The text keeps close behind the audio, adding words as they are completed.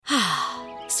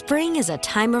Spring is a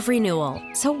time of renewal,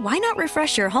 so why not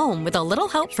refresh your home with a little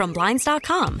help from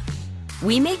Blinds.com?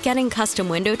 We make getting custom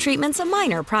window treatments a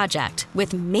minor project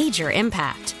with major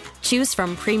impact. Choose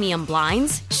from premium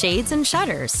blinds, shades, and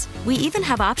shutters. We even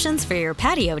have options for your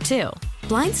patio, too.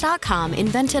 Blinds.com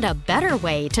invented a better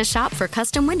way to shop for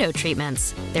custom window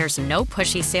treatments. There's no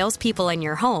pushy salespeople in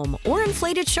your home or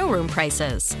inflated showroom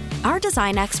prices. Our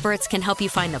design experts can help you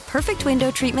find the perfect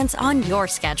window treatments on your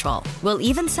schedule. We'll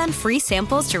even send free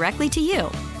samples directly to you.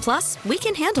 Plus, we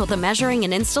can handle the measuring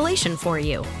and installation for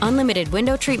you. Unlimited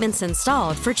window treatments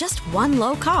installed for just one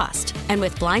low cost. And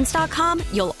with Blinds.com,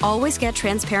 you'll always get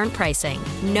transparent pricing.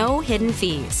 No hidden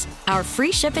fees. Our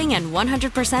free shipping and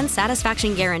 100%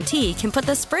 satisfaction guarantee can put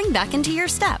the spring back into your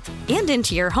step and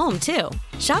into your home, too.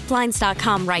 Shop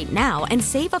Blinds.com right now and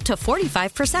save up to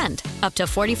 45%. Up to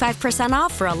 45%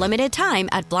 off for a limited time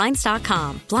at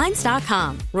Blinds.com.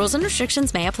 Blinds.com. Rules and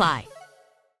restrictions may apply.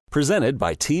 Presented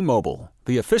by T-Mobile,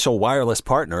 the official wireless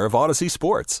partner of Odyssey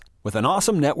Sports. With an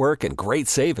awesome network and great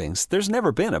savings, there's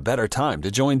never been a better time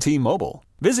to join T-Mobile.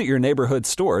 Visit your neighborhood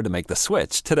store to make the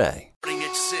switch today. Morning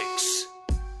at 6.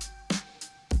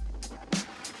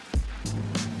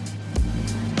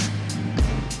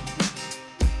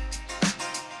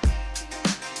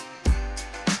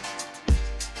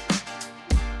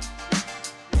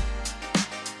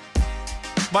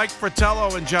 Mike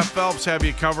Fratello and Jeff Phelps have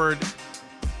you covered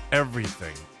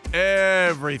everything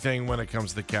when it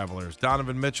comes to the Cavaliers.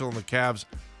 Donovan Mitchell and the Cavs,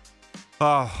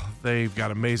 they've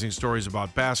got amazing stories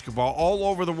about basketball all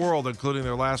over the world, including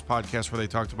their last podcast where they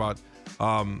talked about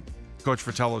Coach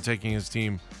Fratello taking his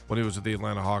team when he was with the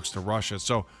Atlanta Hawks to Russia.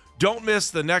 So don't miss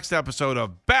the next episode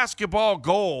of Basketball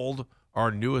Gold,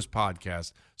 our newest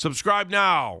podcast. Subscribe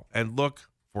now and look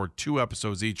for 2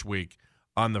 episodes each week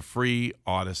on the free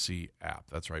Odyssey app.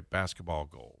 That's right, Basketball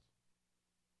Gold.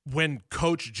 When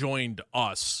Coach joined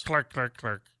us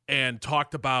and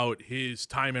talked about his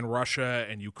time in Russia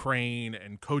and Ukraine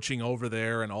and coaching over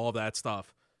there and all of that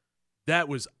stuff, that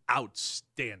was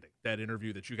outstanding, that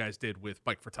interview that you guys did with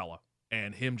Mike Fratello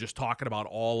and him just talking about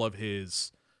all of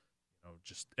his,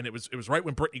 and it was right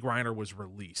when Brittany Griner was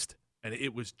released, and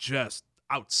it was just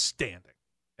outstanding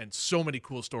and so many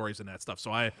cool stories and that stuff.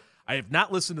 So I have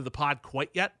not listened to the pod quite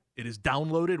yet. It is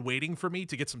downloaded, waiting for me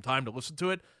to get some time to listen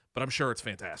to it, but I'm sure it's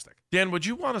fantastic. Dan, would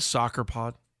you want a soccer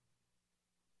pod?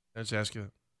 I just ask you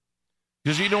that.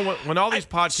 Because when all these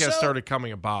podcasts started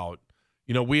coming about,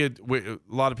 a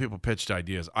lot of people pitched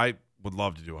ideas. I would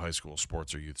love to do a high school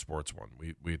sports or youth sports one.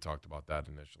 We had talked about that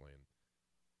initially, and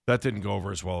that didn't go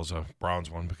over as well as a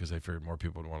Browns one because they figured more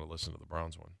people would want to listen to the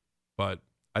Browns one. But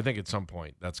I think at some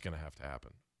point that's going to have to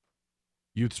happen.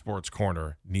 Youth Sports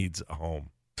Corner needs a home.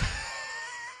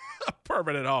 A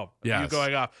permanent home. Yes. You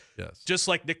going off. Yes. Just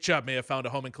like Nick Chubb may have found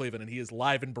a home in Cleveland, and he is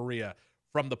live in Berea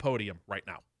from the podium right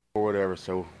now. Or whatever,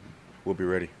 so we'll be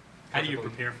ready. How do you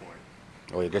prepare for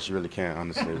it? Oh, I guess you really can't,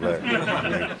 honestly. But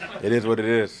it is what it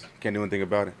is. Can't do anything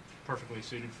about it. Perfectly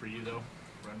suited for you, though,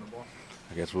 running the ball?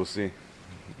 I guess we'll see.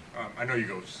 I know you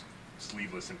go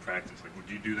sleeveless in practice. Would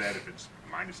you do that if it's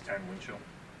 -10 wind chill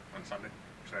on Sunday,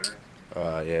 Saturday?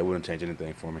 Yeah, it wouldn't change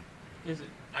anything for me. Is it?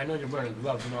 I know you're wearing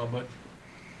gloves and all, but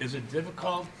is it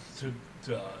difficult to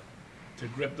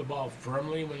grip the ball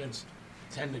firmly when it's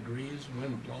 10 degrees,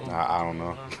 wind blowing? I don't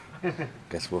know.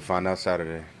 Guess we'll find out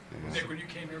Saturday. Yeah. Nick, when you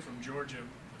came here from Georgia,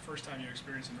 the first time you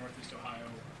experienced in Northeast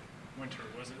Ohio winter,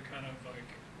 was it kind of like,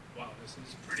 wow, this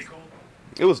is pretty cold?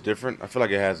 It was different. I feel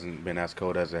like it hasn't been as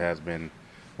cold as it has been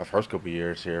my first couple of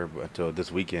years here until this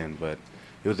weekend, but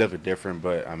it was definitely different.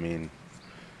 But, I mean,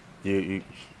 you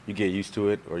get used to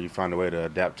it or you find a way to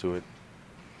adapt to it.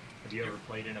 Have you ever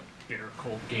played in a bitter,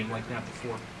 cold game like that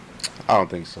before? I don't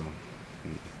think so.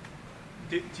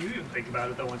 Do you even think about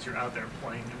it, though, once you're out there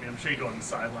playing? I mean, I'm sure you go on the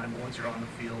sideline, but once you're on the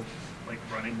field,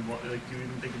 running the ball, do you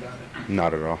even think about it?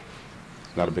 Not at all.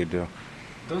 It's not a big deal.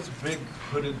 Those big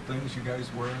hooded things you guys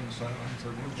wear on the sidelines,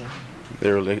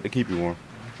 they keep you warm,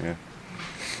 yeah.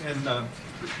 And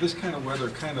this kind of weather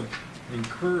kind of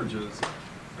encourages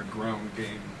a ground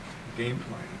game plan.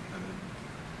 And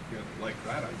you like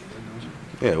that idea, don't you?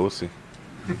 Yeah, we'll see.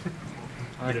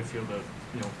 How did it feel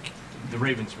the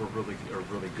Ravens are really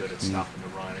good at stopping the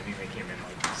run? I think they came in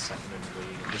second in the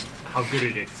league. And just how good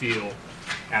did it feel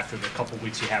after the couple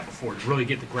weeks you had before to really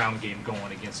get the ground game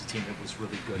going against a team that was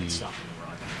really good at stopping the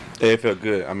run? Yeah, it felt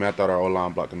good. I mean, I thought our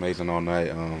O-line blocked amazing all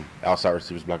night. Outside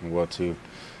receivers blocking well, too.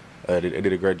 They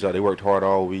did a great job. They worked hard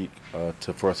all week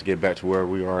for us to get back to where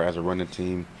we are as a running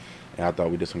team, and I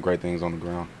thought we did some great things on the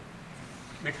ground.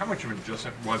 Nick, how much of an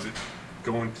adjustment was it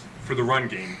going for the run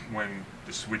game when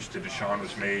the switch to Deshaun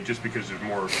was made, just because there's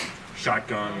more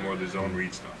shotgun, more of the zone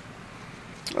read stuff?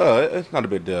 It's not a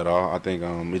big deal at all. I think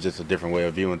it's just a different way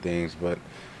of viewing things. But,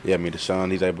 yeah, I mean,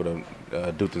 Deshaun, he's able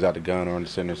to do things out the gun or in the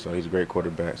center, so he's a great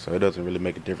quarterback. So it doesn't really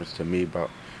make a difference to me about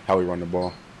how we run the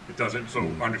ball. It doesn't? So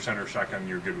under center, shotgun,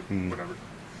 you're good with whatever?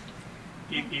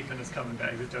 Ethan is coming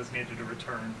back. He just needed to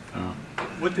return.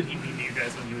 What did he mean to you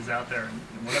guys when he was out there?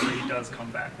 And whenever he does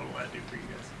come back, what will that do for you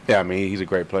guys? Yeah, I mean, he's a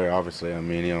great player, obviously. I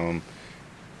mean,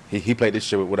 he played this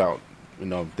year without,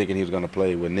 thinking he was going to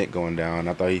play with Nick going down.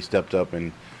 I thought he stepped up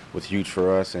and was huge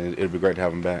for us, and it would be great to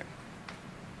have him back.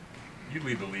 You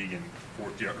lead the league in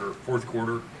fourth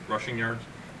quarter rushing yards.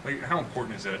 Like, how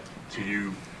important is that to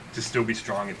you to still be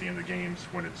strong at the end of games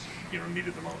when it's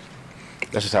needed the most?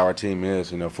 That's just how our team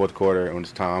is. Fourth quarter, when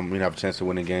it's time, we have a chance to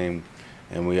win the game,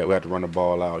 and we have to run the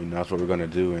ball out. That's what we're going to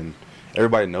do, and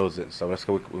everybody knows it. So that's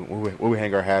what we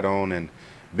hang our hat on, and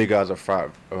big guys up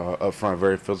front,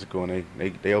 very physical, and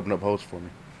they open up holes for me.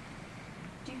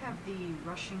 Do you have the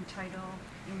rushing title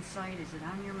in sight? Is it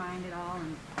on your mind at all,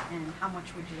 and how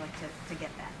much would you like to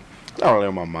get that? Not really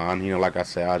on my mind. Like I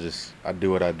said, I do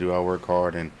what I do. I work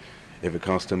hard, and if it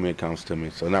comes to me, it comes to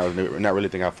me. So not really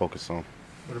thing I focus on.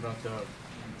 What about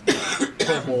the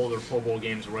Pro Bowl or Pro Bowl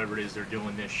games or whatever it is they're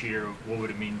doing this year? What would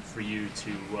it mean for you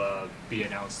to be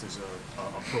announced as a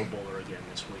Pro Bowler again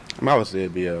this week? I mean, obviously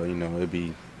it'd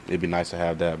be nice to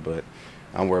have that, but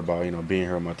I'm worried about being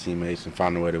here with my teammates and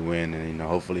finding a way to win, and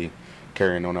hopefully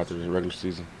carrying on after the regular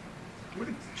season. What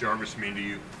did Jarvis mean to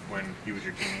you when he was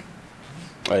your teammate?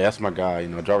 Oh, yeah, that's my guy.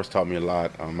 Jarvis taught me a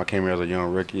lot. I came here as a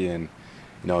young rookie, and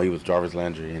he was Jarvis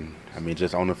Landry, and I mean,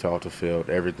 just on the field, off the field,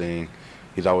 everything.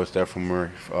 He's always there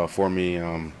for me.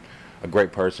 A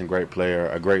great person, great player,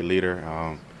 a great leader.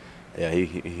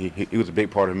 He was a big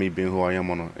part of me being who I am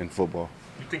in football.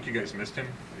 You think you guys missed him?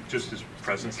 Just his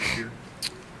presence this year?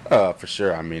 For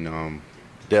sure. I mean,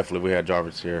 definitely we had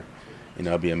Jarvis here.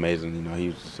 It'd be amazing. He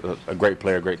was a great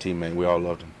player, great teammate. We all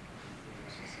loved him.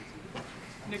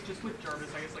 Nick, just with Jarvis,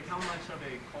 I guess, how much of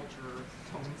a culture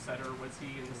tone setter was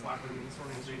he in this locker room, in this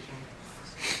organization?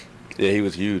 Yeah, he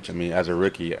was huge. I mean, as a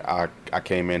rookie, I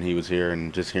came in, he was here,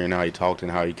 and just hearing how he talked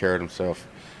and how he carried himself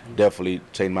definitely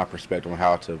changed my perspective on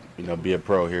how to, be a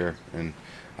pro here. And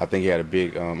I think he had a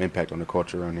big impact on the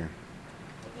culture around here.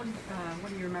 What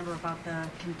do you remember about the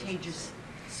contagious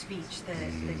speech that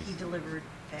he delivered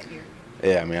that year?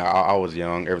 Yeah, I mean, I was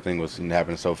young. Everything was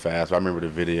happening so fast. I remember the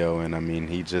video, and I mean,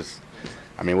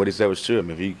 what he said was true. I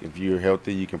mean, if you're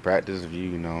healthy, you can practice. If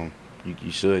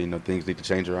you should. Things need to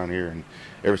change around here, and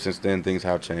ever since then, things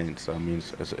have changed. So I mean,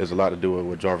 it's a lot to do with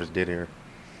what Jarvis did here.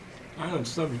 On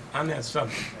that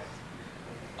subject,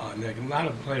 Nick, a lot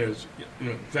of players,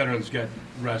 veterans get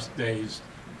rest days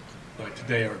like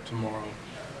today or tomorrow,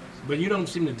 but you don't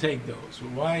seem to take those.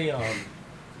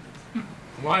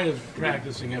 Why is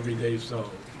practicing every day so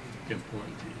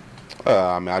important to you?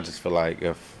 I mean, I just feel like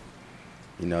if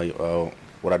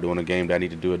what I do in a game, that I need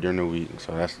to do it during the week.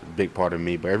 So that's a big part of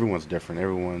me. But everyone's different.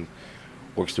 Everyone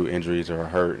works through injuries or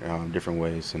hurt different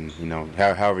ways. And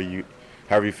however you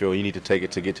feel, you need to take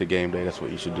it to get to game day. That's what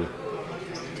you should do.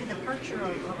 Did the departure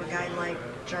of a guy like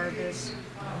Jarvis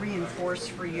reinforce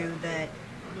for you that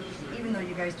even though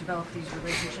you guys develop these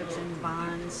relationships and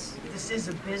bonds, this is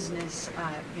a business,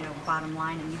 bottom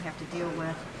line, and you have to deal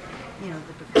with,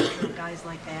 the departure of guys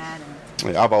like that?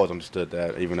 And Yeah, I've always understood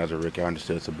that. Even as a rookie, I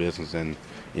understood it's a business, and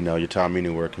your time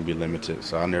anywhere can be limited.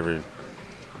 So I never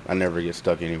get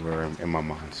stuck anywhere in my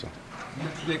mind. So.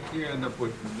 Nick, you end up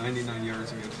with 99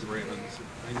 yards against the Ravens.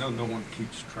 I know no one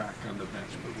keeps track on the bench,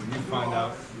 but when you find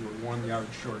out you were 1 yard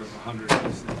short of 100,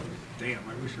 you say, damn,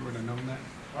 I wish I would have known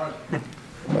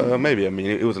that. Maybe. I mean,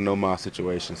 it was a no-mind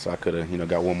situation, so I could have,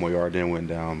 got one more yard, then went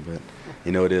down. But,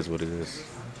 it is what it is.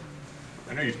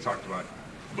 I know you've talked about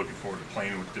looking forward to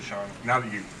playing with Deshaun. Now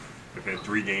that you've had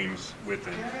 3 games with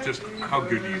him, just how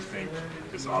good do you think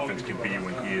this offense can be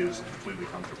when he is completely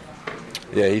comfortable?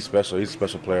 Yeah, he's special. He's a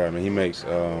special player. I mean, he makes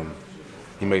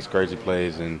crazy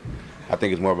plays, and I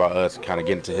think it's more about us kind of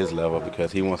getting to his level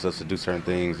because he wants us to do certain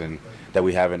things and that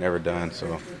we haven't ever done.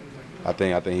 So I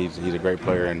think he's a great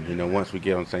player, and once we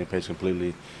get on the same page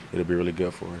completely, it'll be really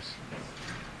good for us.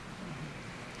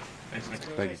 Thanks, Nick.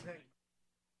 Thank you.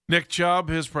 Nick Chubb,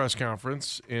 his press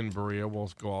conference in Berea.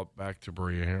 We'll go out back to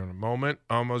Berea here in a moment.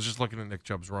 I was just looking at Nick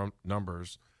Chubb's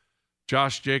numbers.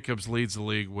 Josh Jacobs leads the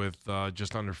league with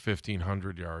just under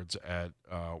 1,500 yards at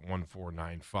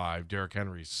 1,495. Derrick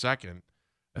Henry's second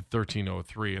at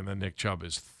 1,303, and then Nick Chubb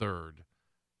is third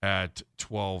at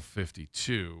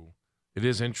 1,252. It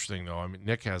is interesting, though. I mean,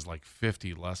 Nick has like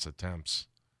 50 less attempts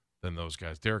than those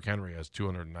guys. Derrick Henry has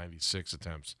 296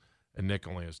 attempts, and Nick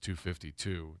only has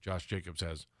 252. Josh Jacobs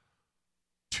has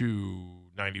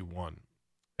 291.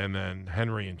 And then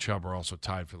Henry and Chubb are also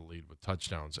tied for the lead with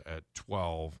touchdowns at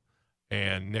 12.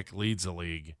 And Nick leads the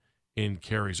league in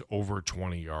carries over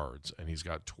 20 yards, and he's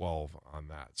got 12 on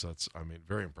that. So that's,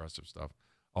 very impressive stuff.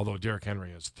 Although Derrick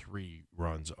Henry has 3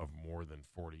 runs of more than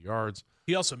 40 yards.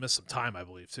 He also missed some time, I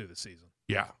believe, too, this season.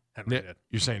 Yeah. Henry did.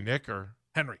 You're saying Nick or?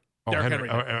 Henry. Oh, Derrick Henry.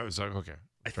 Henry did. I was like, okay.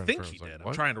 I think he did.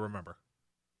 I'm trying to remember.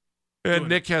 And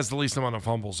Nick has the least amount of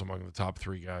fumbles among the top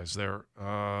 3 guys there.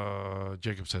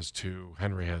 Jacobs has 2,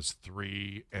 Henry has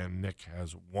 3, and Nick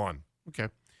has 1. Okay.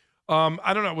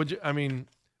 I don't know.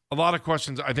 A lot of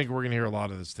questions. I think we're going to hear a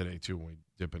lot of this today, too, when we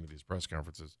dip into these press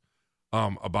conferences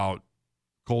about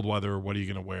cold weather. What are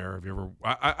you going to wear? Have you ever?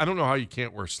 I don't know how you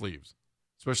can't wear sleeves,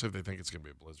 especially if they think it's going to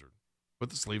be a blizzard.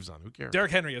 Put the sleeves on. Who cares?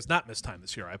 Derrick Henry has not missed time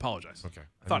this year. I apologize. Okay.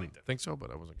 I thought he did. Think so,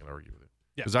 but I wasn't going to argue with it.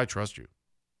 Yeah. Because I trust you.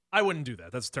 I wouldn't do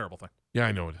that. That's a terrible thing. Yeah,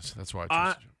 I know it is. That's why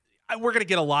I trust you. We're going to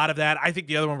get a lot of that. I think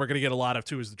the other one we're going to get a lot of,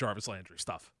 too, is the Jarvis Landry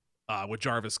stuff. With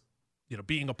Jarvis,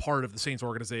 being a part of the Saints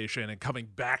organization and coming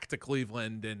back to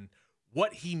Cleveland and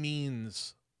what he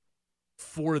means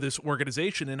for this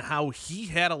organization and how he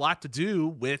had a lot to do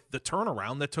with the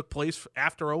turnaround that took place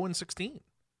after 0-16.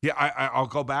 Yeah, I'll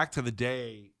go back to the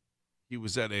day he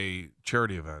was at a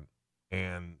charity event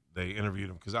and they interviewed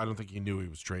him because I don't think he knew he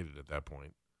was traded at that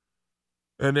point.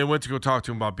 And they went to go talk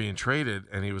to him about being traded,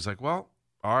 and he was like, well,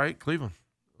 all right, Cleveland.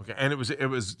 Okay, and it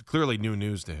was clearly new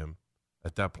news to him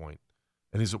at that point.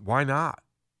 And he said, why not?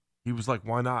 He was like,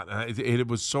 why not? And it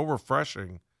was so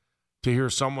refreshing to hear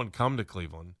someone come to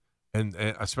Cleveland, and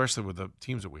especially with the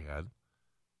teams that we had,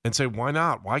 and say, why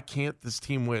not? Why can't this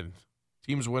team win?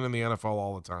 Teams win in the NFL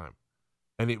all the time.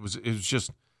 And it was just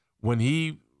when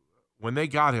they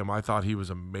got him, I thought he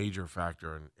was a major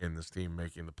factor in this team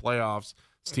making the playoffs,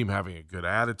 this team having a good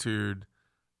attitude.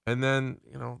 And then,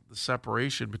 the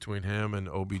separation between him and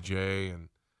OBJ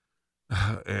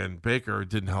and Baker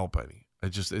didn't help any.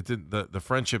 The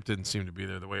friendship didn't seem to be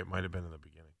there the way it might have been in the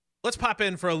beginning. Let's pop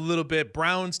in for a little bit.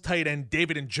 Browns tight end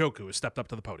David Njoku has stepped up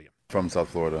to the podium. From South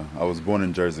Florida. I was born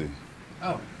in Jersey.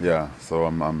 Oh. Yeah, so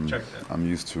I'm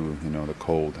used to, the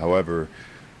cold. However,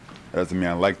 that doesn't mean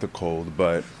I like the cold,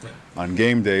 but on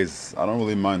game days, I don't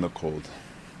really mind the cold.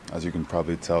 As you can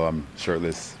probably tell, I'm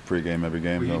shirtless pregame every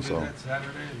game. Will you do so that Saturday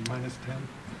at -10?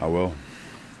 I will.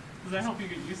 Does that help you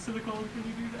get used to the cold when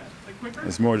you do that, quicker?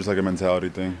 It's more just like a mentality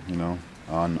thing,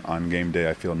 On game day,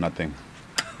 I feel nothing.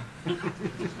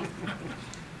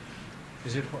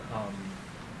 Is it?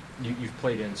 You've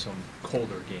played in some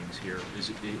colder games here.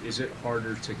 Is it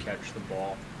harder to catch the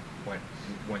ball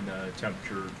when the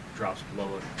temperature drops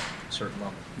below a certain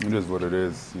level? It is what it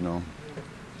is,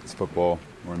 It's football.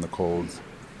 We're in the colds.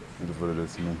 It is what it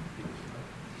is to me.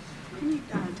 Can you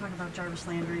talk about Jarvis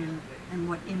Landry and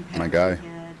what impact My guy, he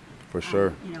had, for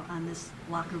sure. On this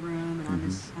locker room and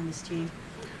on this team?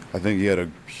 I think he had a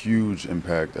huge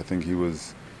impact. I think he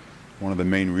was one of the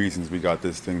main reasons we got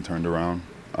this thing turned around,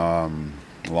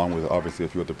 along with obviously a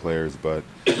few other players. But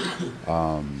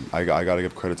I got to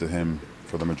give credit to him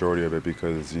for the majority of it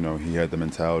because, he had the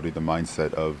mentality, the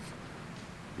mindset of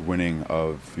winning,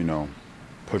 of,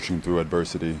 pushing through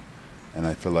adversity. And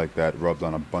I feel like that rubbed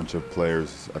on a bunch of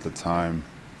players at the time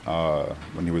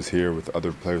when he was here with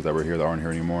other players that were here that aren't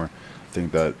here anymore. I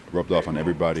think that rubbed off on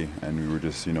everybody, and we were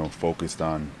just, focused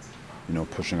on,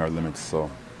 pushing our limits. So,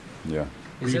 yeah.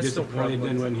 Were you disappointed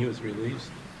then when he was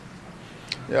released?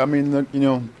 Yeah,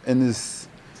 in this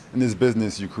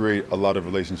business, you create a lot of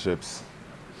relationships,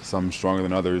 some stronger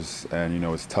than others, and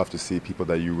it's tough to see people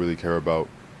that you really care about,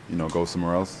 go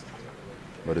somewhere else.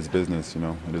 But it's business,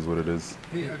 it is what it is.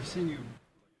 Hey, I've seen you.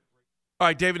 All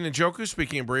right, David Njoku,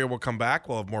 speaking of Berea, we'll come back.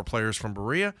 We'll have more players from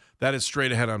Berea. That is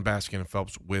straight ahead on Baskin and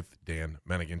Phelps with Dan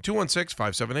Mennigan.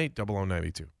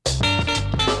 216-578-0092.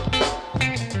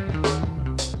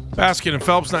 Baskin and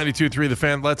Phelps, 92.3 The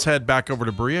Fan. Let's head back over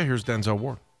to Berea. Here's Denzel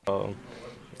Ward.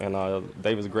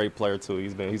 David's a great player, too.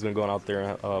 He's been going out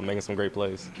there and making some great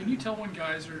plays. Can you tell when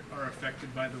guys are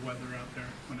affected by the weather out there,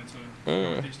 when it's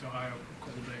a Northeast Ohio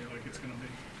cold day like it's going to be?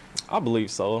 I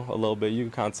believe so, a little bit. You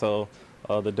can kind of tell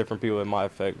the different people it might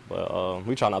affect, but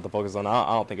we try not to focus on that.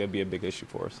 I don't think it'd be a big issue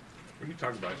for us. When you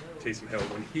talk about Taysom Hill,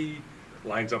 when he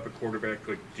lines up a quarterback,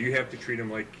 do you have to treat him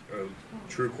like a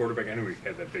true quarterback? I know he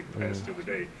had that big pass the other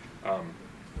day,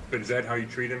 but is that how you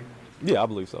treat him? Yeah, I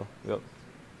believe so. Yep.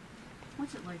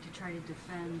 What's it like to try to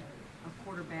defend a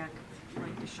quarterback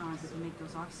like Deshaun, who can make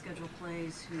those off-schedule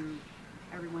plays, who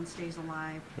everyone stays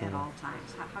alive at all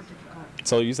times? How difficult?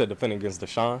 So you said defending against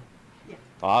Deshaun? Yeah.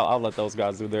 I'll let those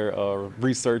guys do their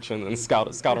research and scout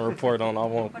and report on. I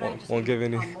won't give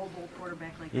any. A mobile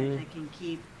quarterback like that can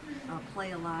keep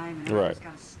play alive, and Right. everybody's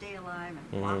got to stay alive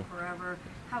and block forever.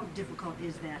 How difficult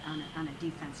is that on a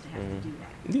defense to have to do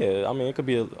that? Yeah, I mean, it could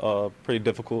be pretty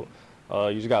difficult.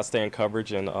 You just got to stay in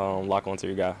coverage and lock onto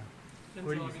your guy. And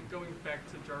so, I mean, going back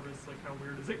to Jarvis, like, how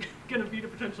weird is it going to be to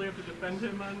potentially have to defend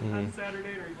him on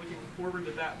Saturday? Or are you looking forward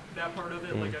to that part of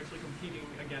it, like actually competing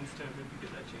against him if you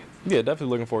get that chance? Yeah, definitely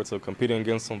looking forward to competing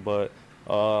against him. But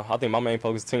I think my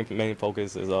team's main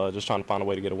focus is just trying to find a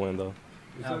way to get a win, though.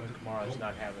 Alvin Kamara's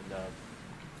not having the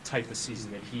type of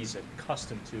season that he's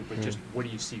accustomed to, but just what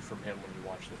do you see from him when you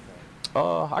watch the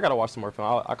film? I got to watch some more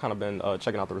film. I kind of been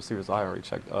checking out the receivers. I haven't really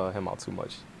checked him out too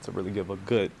much to really give a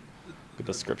good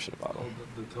description about him.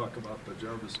 The talk about the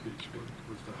Jarvis speech,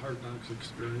 was the Hard Knocks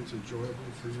experience enjoyable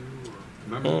for you or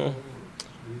memorable? Or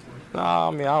Nah,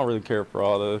 I mean, I don't really care for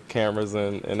all the cameras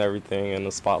and everything and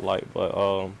the spotlight, but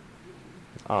I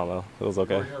don't know. It was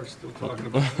okay. We are still talking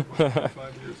about it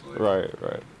 5 years later.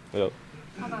 Right. Yep.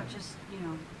 How about just,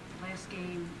 last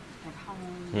game at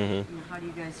home? How do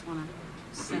you guys want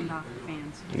to send off the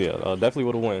fans? Yeah, definitely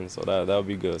with a win, so that would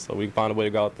be good. So we can find a way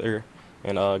to go out there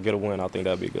and get a win. I think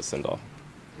that would be a good send-off.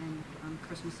 And on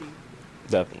Christmas Eve?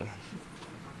 Definitely.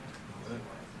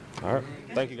 All right.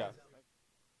 Thank you, guys.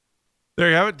 There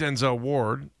you have it, Denzel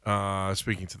Ward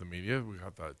speaking to the media. We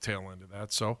got the tail end of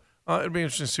that. So it'd be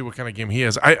interesting to see what kind of game he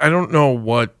has. I don't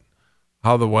know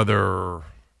how the weather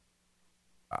 –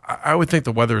 I would think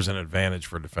the weather is an advantage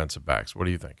for defensive backs. What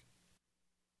do you think?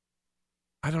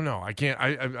 I don't know. I can't –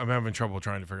 I'm having trouble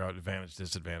trying to figure out advantage,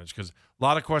 disadvantage, because a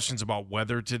lot of questions about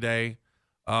weather today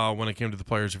when it came to the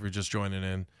players if you're just joining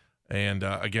in. And,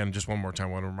 again, just one more time,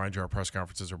 I want to remind you our press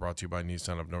conferences are brought to you by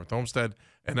Nissan of North Homestead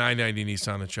and I-90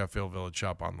 Nissan in Sheffield Village.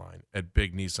 Shop online at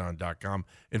bignissan.com.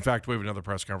 In fact, we have another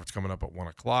press conference coming up at 1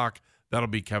 o'clock. That'll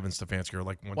be Kevin Stefanski, or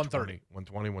like 1:30.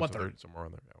 1:30, somewhere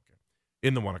in there. Okay.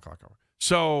 In the 1 o'clock hour.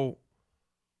 So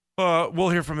we'll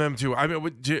hear from them, too. I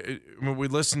mean, we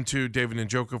listened to David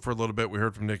Njoku for a little bit. We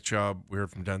heard from Nick Chubb. We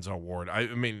heard from Denzel Ward. I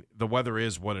mean, the weather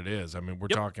is what it is. I mean, we're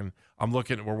talking –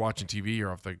 we're watching TV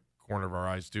here off the – corner of our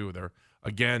eyes too. They're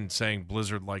again saying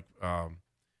blizzard-like,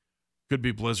 could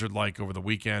be blizzard-like over the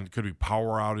weekend, could be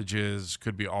power outages,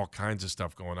 could be all kinds of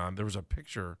stuff going on. There was a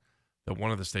picture that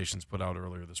one of the stations put out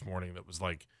earlier this morning that was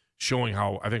like showing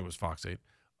how, I think it was Fox 8,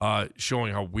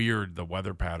 showing how weird the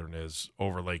weather pattern is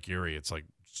over Lake Erie. It's like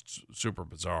super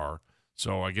bizarre.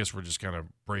 So I guess we're just kind of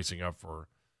bracing up for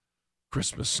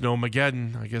Christmas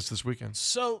snowmageddon, I guess, this weekend.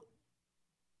 So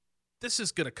this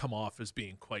is going to come off as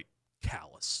being quite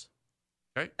callous.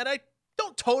 Okay. And I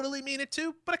don't totally mean it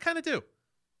to, but I kind of do.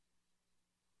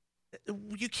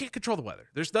 You can't control the weather.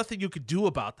 There's nothing you could do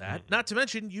about that. Not to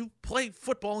mention, you play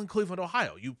football in Cleveland,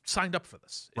 Ohio. You signed up for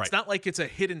this. It's not like it's a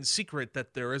hidden secret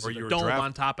that there isn't a dome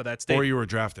on top of that stadium. Or you were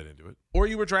drafted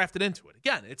into it.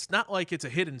 Again, it's not like it's a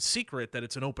hidden secret that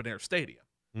it's an open-air stadium.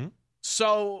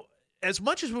 So as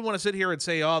much as we want to sit here and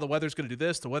say, oh, the weather's going to do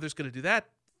this, the weather's going to do that,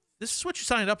 this is what you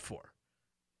signed up for.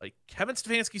 Like, Kevin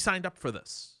Stefanski signed up for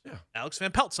this. Yeah. Alex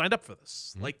Van Pelt signed up for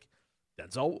this. Like,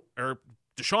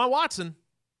 Deshaun Watson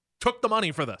took the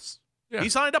money for this. Yeah. He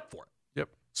signed up for it. Yep.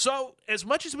 So, as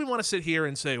much as we want to sit here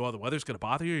and say, well, the weather's going to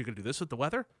bother you, you're going to do this with the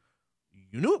weather,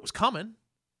 you knew it was coming.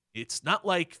 It's not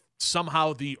like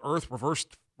somehow the Earth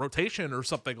reversed rotation or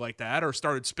something like that, or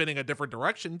started spinning a different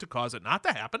direction to cause it not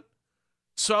to happen.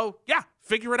 So, yeah,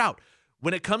 figure it out.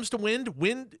 When it comes to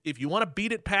wind, if you want to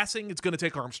beat it passing, it's going to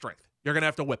take arm strength. You're going to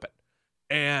have to whip it.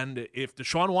 And if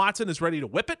Deshaun Watson is ready to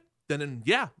whip it, then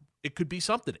yeah, it could be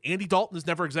something. Andy Dalton has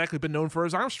never exactly been known for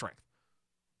his arm strength,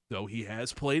 though he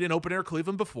has played in open-air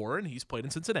Cleveland before, and he's played in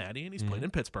Cincinnati, and he's played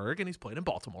in Pittsburgh, and he's played in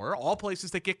Baltimore, all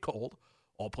places that get cold,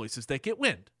 all places that get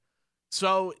wind.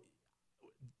 So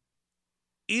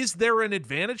is there an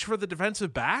advantage for the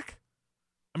defensive back?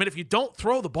 I mean, if you don't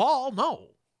throw the ball, no.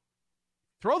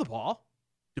 Throw the ball,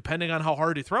 depending on how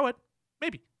hard you throw it,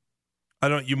 maybe.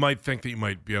 You might think that you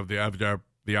might be able to have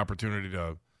the opportunity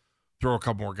to throw a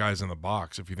couple more guys in the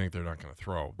box if you think they're not going to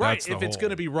throw. Right. If it's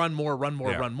going to be run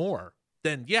more,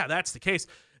 then yeah, that's the case.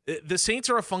 The Saints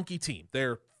are a funky team.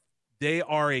 They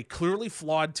are a clearly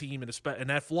flawed team, and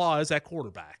that flaw is at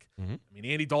quarterback. I mean,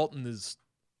 Andy Dalton is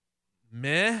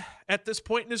meh at this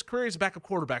point in his career. He's a backup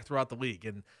quarterback throughout the league,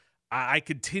 and I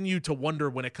continue to wonder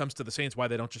when it comes to the Saints why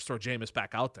they don't just throw Jameis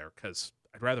back out there, because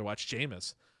I'd rather watch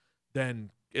Jameis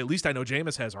than – at least I know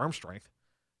Jameis has arm strength.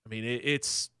 I mean,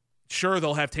 it's sure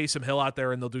they'll have Taysom Hill out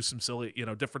there and they'll do some silly,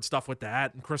 different stuff with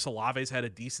that. And Chris Olave's had a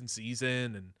decent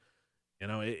season,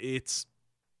 and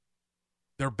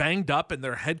they're banged up, and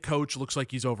their head coach looks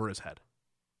like he's over his head.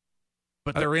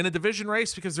 But they're in a division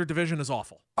race because their division is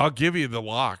awful. I'll give you the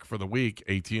lock for the week: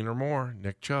 18 or more.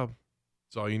 Nick Chubb.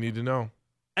 That's all you need to know.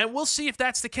 And we'll see if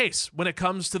that's the case when it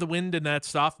comes to the wind and that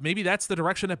stuff. Maybe that's the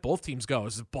direction that both teams go.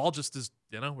 Is the ball just is,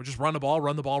 we're just run the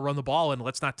ball, and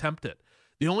let's not tempt it.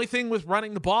 The only thing with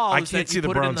running the ball I is can't that see you the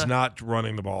put it in Browns not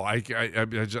running the ball. I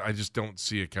just don't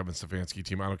see a Kevin Stefanski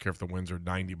team. I don't care if the winds are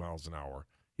 90 miles an hour.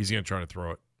 He's going to try to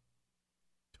throw it.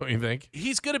 Don't you think?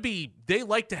 He's going to be – they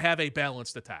like to have a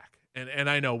balanced attack. And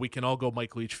I know we can all go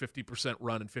Mike Leach, 50%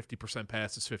 run and 50%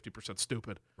 pass is 50%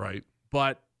 stupid. Right.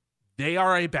 But they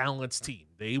are a balanced team.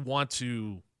 They want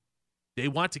to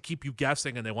keep you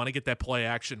guessing, and they want to get that play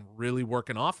action really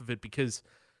working off of it, because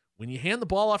 – when you hand the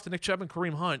ball off to Nick Chubb and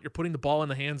Kareem Hunt, you're putting the ball in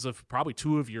the hands of probably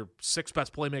 2 of your 6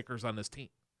 best playmakers on this team.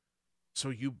 So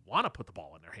you want to put the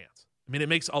ball in their hands. I mean, it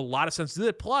makes a lot of sense to do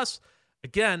it. Plus,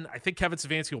 again, I think Kevin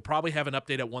Stefanski will probably have an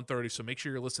update at 1:30, so make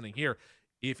sure you're listening here.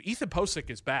 If Ethan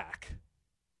Posick is back,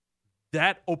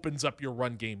 that opens up your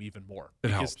run game even more.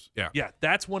 It helps, yeah. Yeah,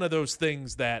 that's one of those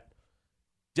things that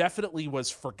definitely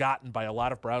was forgotten by a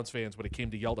lot of Browns fans when it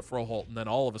came to Hjalte Froholt, and then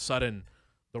all of a sudden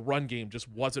the run game just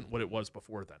wasn't what it was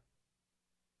before then.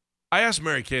 I asked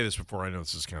Mary Kay this before. I know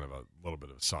this is kind of a little bit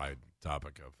of a side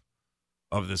topic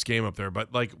of this game up there,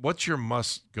 but like, what's your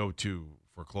must go to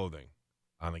for clothing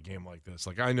on a game like this?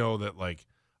 Like, I know that, like,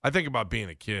 I think about being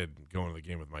a kid going to the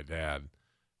game with my dad,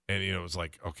 and it was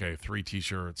like, okay, 3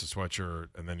 t-shirts, a sweatshirt,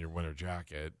 and then your winter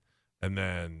jacket, and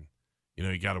then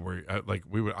you got to wear like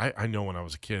we would. I know when I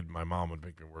was a kid, my mom would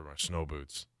make me wear my snow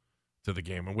boots to the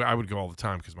game, and I would go all the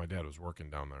time because my dad was working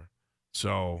down there.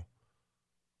 So.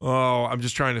 Oh, I'm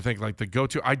just trying to think, like, the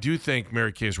go-to. I do think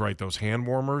Mary Kay is right. Those hand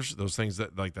warmers, those things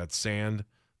that, like, that sand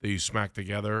that you smack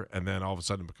together and then all of a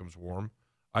sudden it becomes warm.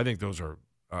 I think those are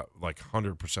like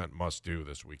 100% must do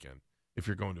this weekend if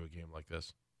you're going to a game like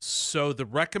this. So the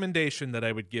recommendation that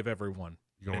I would give everyone,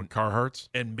 you going Carhartts,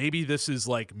 and maybe this is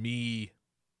like me,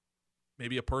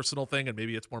 maybe a personal thing, and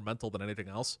maybe it's more mental than anything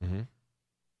else. Mm-hmm.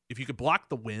 If you could block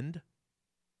the wind,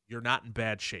 you're not in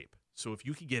bad shape. So if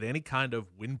you could get any kind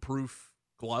of windproof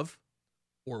glove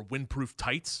or windproof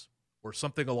tights or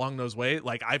something along those ways.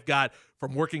 Like, I've got,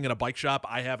 from working in a bike shop,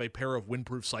 I have a pair of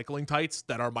windproof cycling tights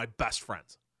that are my best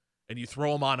friends. And you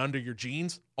throw them on under your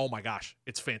jeans. Oh my gosh,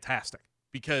 it's fantastic,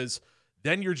 because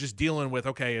then you're just dealing with,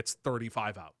 okay, it's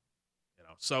 35 out,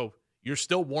 so you're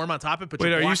still warm on top of it. But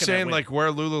wait, are you saying like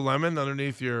wear Lululemon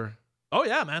underneath your? Oh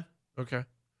yeah, man. Okay.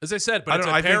 As I said, but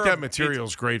I think that material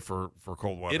is great for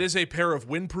cold weather. It is a pair of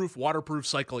windproof, waterproof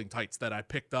cycling tights that I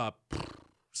picked up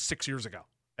 6 years ago,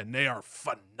 and they are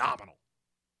phenomenal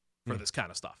for this kind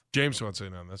of stuff. James wants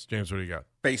in on this. James, what do you got?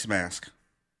 Face mask.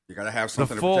 You got to have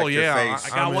something to protect your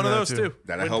face. I got one of those too.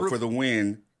 That'll help for the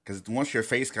wind, because once your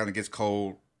face kind of gets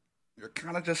cold, you're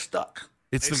kind of just stuck.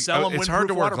 It's hard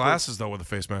to wear glasses though with a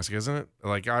face mask, isn't it?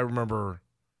 Like, I remember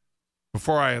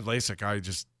before I had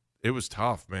LASIK, it was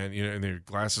tough, man. And your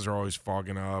glasses are always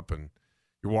fogging up, and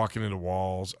you're walking into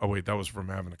walls. Oh, wait, that was from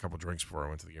having a couple drinks before I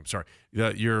went to the game. Sorry.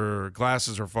 Your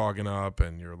glasses are fogging up,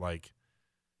 and you're like,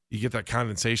 you get that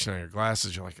condensation on your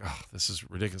glasses. You're like, oh, this is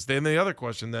ridiculous. Then the other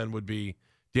question then would be,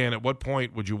 Dan, at what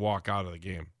point would you walk out of the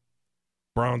game?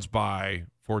 Browns by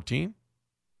 14?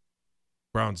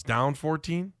 Browns down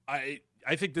 14? I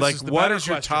think this is the better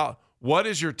question. What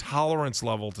is your tolerance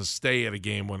level to stay at a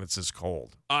game when it's this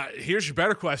cold? Here's your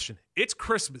better question. It's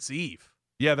Christmas Eve.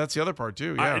 Yeah, that's the other part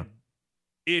too. Yeah.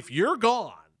 If you're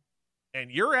gone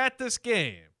and you're at this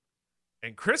game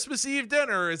and Christmas Eve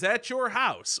dinner is at your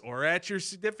house or at your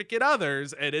significant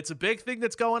other's, and it's a big thing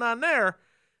that's going on there,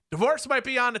 divorce might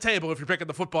be on the table if you're picking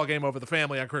the football game over the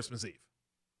family on Christmas Eve.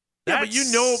 Yeah,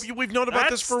 but we've known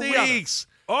about this for weeks.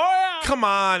 Oh, yeah. Come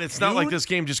on. It's not like this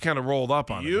game just kind of rolled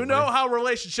up on it. You know how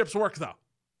relationships work, though.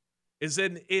 Is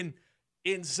in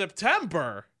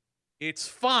September, it's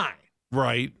fine.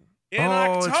 Right. In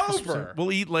October,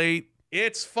 we'll eat late.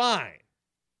 It's fine.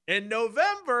 In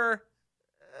November,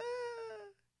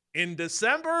 in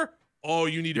December,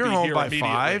 you need to be home here by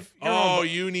immediately. 5.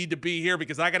 You need to be here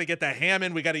because I got to get that ham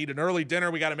in. We got to eat an early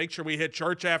dinner. We got to make sure we hit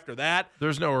church after that.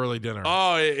 There's no early dinner.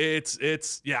 Oh, it's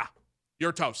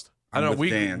you're toast. I know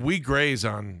we graze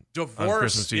on divorce. On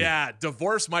Christmas Eve. Yeah,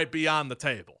 divorce might be on the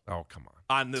table. Oh, come on.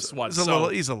 On this one,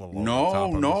 he's a little.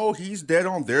 No, he's dead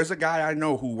on. There's a guy I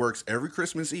know who works every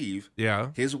Christmas Eve. Yeah.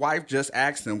 His wife just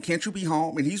asked him, "Can't you be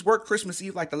home?" And he's worked Christmas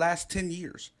Eve like the last 10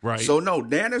 years. Right. So no,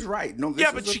 Dan is right. No.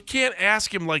 But she can't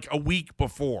ask him like a week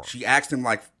before. She asked him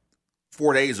like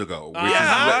 4 days ago.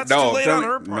 That's too late on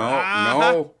her part.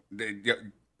 No.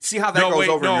 See how that goes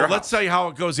over in your house. Let's tell you how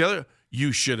it goes. The other,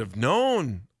 you should have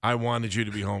known I wanted you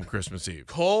to be home Christmas Eve.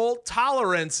 Cold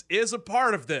tolerance is a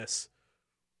part of this.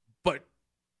 But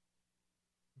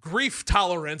grief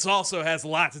tolerance also has a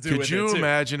lot to do with it, too. Could you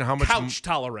imagine how much couch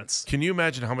tolerance? Can you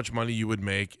imagine how much money you would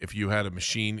make if you had a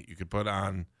machine that you could put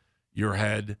on your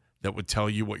head that would tell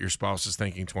you what your spouse is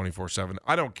thinking 24/7?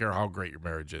 I don't care how great your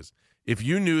marriage is. If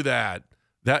you knew that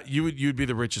you'd be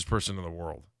the richest person in the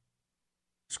world.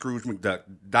 Scrooge McDuck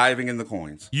diving in the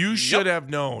coins. You should have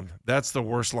known. That's the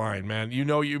worst line, man. You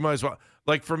know, you might as well.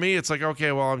 Like for me, it's like,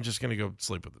 okay, well, I'm just going to go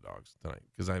sleep with the dogs tonight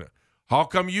because I know. How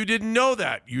come you didn't know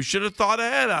that? You should have thought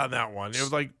ahead on that one. It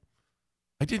was like,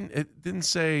 it didn't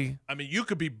say. I mean, you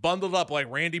could be bundled up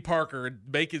like Randy Parker and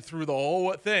make it through the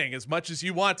whole thing as much as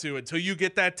you want to until you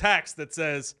get that text that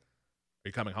says, "Are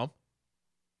you coming home?"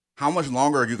 How much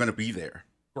longer are you going to be there?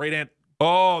 Great Aunt.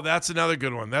 Oh, that's another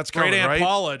good one. That's coming, Great Aunt right?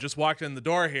 Paula just walked in the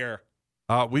door here.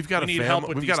 We've got we a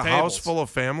family. We've got a house full of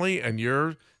family, and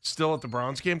you're still at the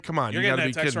Browns game. Come on, You're you got to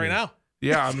getting be that text kidding right me. now.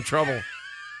 Yeah, I'm in trouble.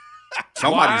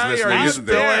 Somebody's listening, isn't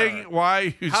there? Why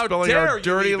are you How spilling dare our you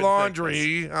dirty even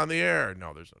laundry on the air?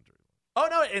 No, there's no dirty. Oh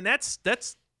no, and that's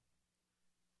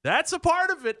a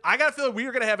part of it. I got to feel like we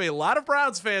are going to have a lot of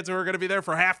Browns fans who are going to be there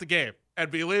for half the game and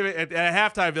be leaving at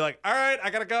halftime. Be like, all right, I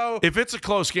got to go. If it's a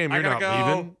close game, you're not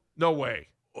leaving. No way.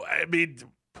 I mean,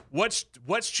 what's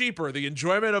cheaper, the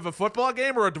enjoyment of a football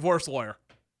game or a divorce lawyer?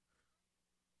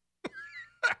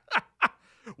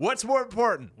 What's more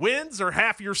important, wins or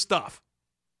half your stuff?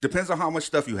 Depends on how much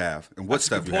stuff you have and what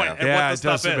stuff you have. And Yeah, what it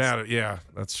doesn't matter. Yeah,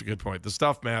 that's a good point. The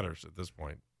stuff matters at this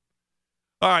point.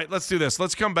 All right, let's do this.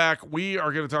 Let's come back. We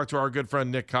are going to talk to our good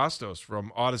friend Nick Kostos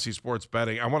from Odyssey Sports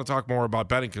Betting. I want to talk more about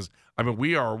betting because, I mean,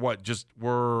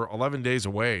 we're 11 days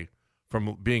away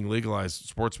from being legalized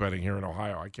sports betting here in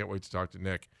Ohio. I can't wait to talk to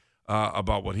Nick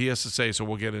about what he has to say, so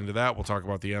we'll get into that. We'll talk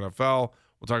about the NFL.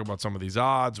 We'll talk about some of these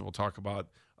odds. We'll talk about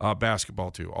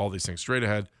basketball, too. All these things straight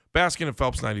ahead. Baskin and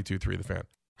Phelps, 92.3 The Fan.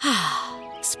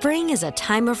 Spring is a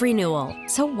time of renewal,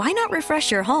 so why not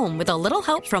refresh your home with a little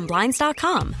help from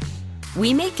Blinds.com?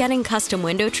 We make getting custom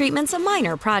window treatments a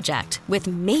minor project with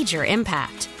major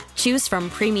impact. Choose from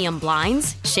premium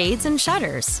blinds, shades, and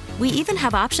shutters. We even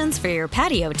have options for your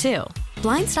patio, too.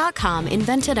 Blinds.com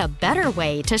invented a better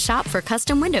way to shop for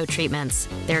custom window treatments.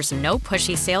 There's no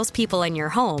pushy salespeople in your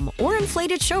home or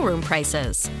inflated showroom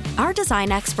prices. Our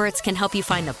design experts can help you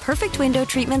find the perfect window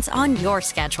treatments on your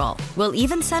schedule. We'll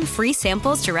even send free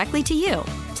samples directly to you.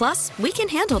 Plus, we can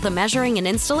handle the measuring and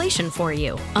installation for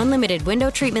you. Unlimited window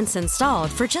treatments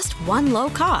installed for just one low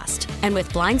cost. And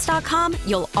with Blinds.com,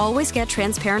 you'll always get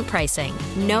transparent pricing.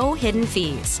 No hidden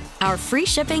fees. Our free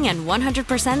shipping and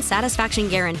 100% satisfaction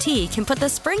guarantee can put the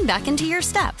spring back into your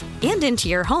step and into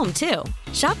your home, too.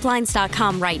 Shop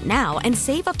Blinds.com right now and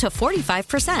save up to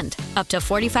 45%. Up to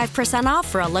 45% off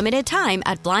for a limited time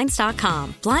at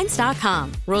Blinds.com.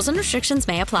 Blinds.com. Rules and restrictions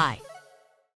may apply.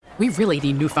 We really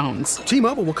need new phones.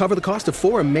 T-Mobile will cover the cost of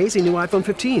 4 amazing new iPhone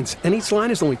 15s, and each line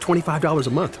is only $25 a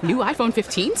month. New iPhone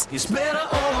 15s? It's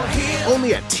better over here.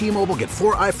 Only at T-Mobile, get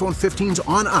 4 iPhone 15s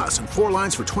on us and 4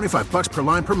 lines for $25 per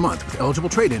line per month with eligible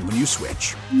trade-in when you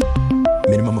switch.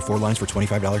 Minimum of 4 lines for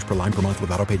 $25 per line per month with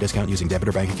autopay discount using debit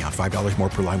or bank account. $5 more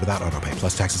per line without autopay,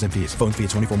 plus taxes and fees. Phone fee at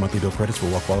 24 monthly bill credits for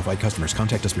well-qualified customers.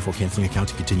 Contact us before canceling account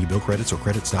to continue bill credits or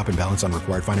credit stop and balance on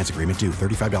required finance agreement due.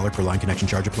 $35 per line connection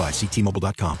charge applies. See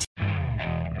T-Mobile.com.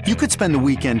 You could spend the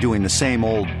weekend doing the same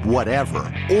old whatever,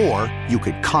 or you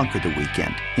could conquer the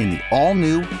weekend in the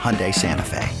all-new Hyundai Santa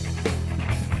Fe.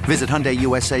 Visit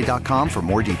HyundaiUSA.com for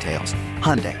more details.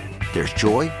 Hyundai, there's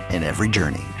joy in every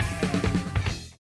journey.